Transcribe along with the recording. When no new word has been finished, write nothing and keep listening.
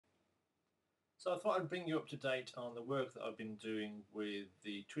So I thought I'd bring you up to date on the work that I've been doing with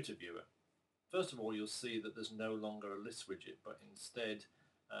the Twitter viewer. First of all, you'll see that there's no longer a list widget, but instead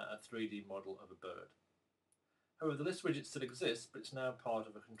a 3D model of a bird. However, the list widget still exists, but it's now part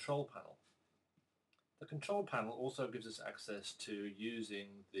of a control panel. The control panel also gives us access to using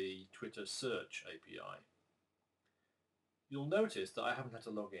the Twitter search API. You'll notice that I haven't had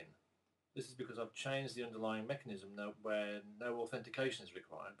to log in. This is because I've changed the underlying mechanism where no authentication is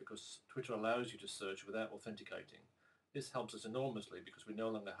required, because Twitter allows you to search without authenticating. This helps us enormously because we no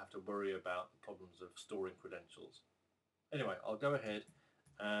longer have to worry about the problems of storing credentials. Anyway, I'll go ahead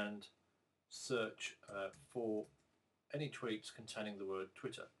and search for any tweets containing the word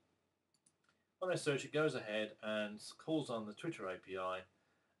Twitter. When I search, it goes ahead and calls on the Twitter API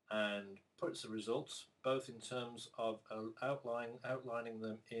and puts the results, both in terms of outlining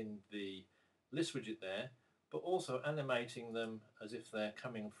them in the list widget there, but also animating them as if they're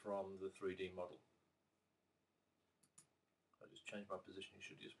coming from the 3D model. If I just change my position, you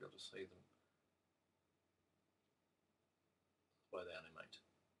should just be able to see them the way they animate.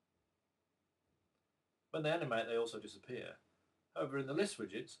 When they animate, they also disappear. However, in the list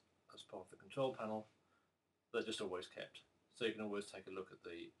widgets, as part of the control panel, they're just always kept. So you can always take a look at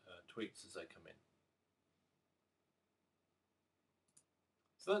the tweets as they come in.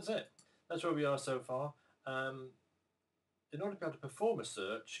 So that's it. That's where we are so far. In order to be able to perform a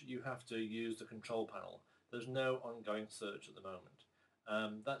search, you have to use the control panel. There's no ongoing search at the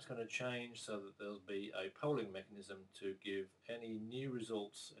moment. That's going to change so that there'll be a polling mechanism to give any new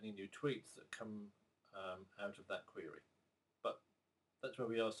results, any new tweets that come out of that query. But that's where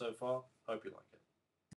we are so far. Hope you like it.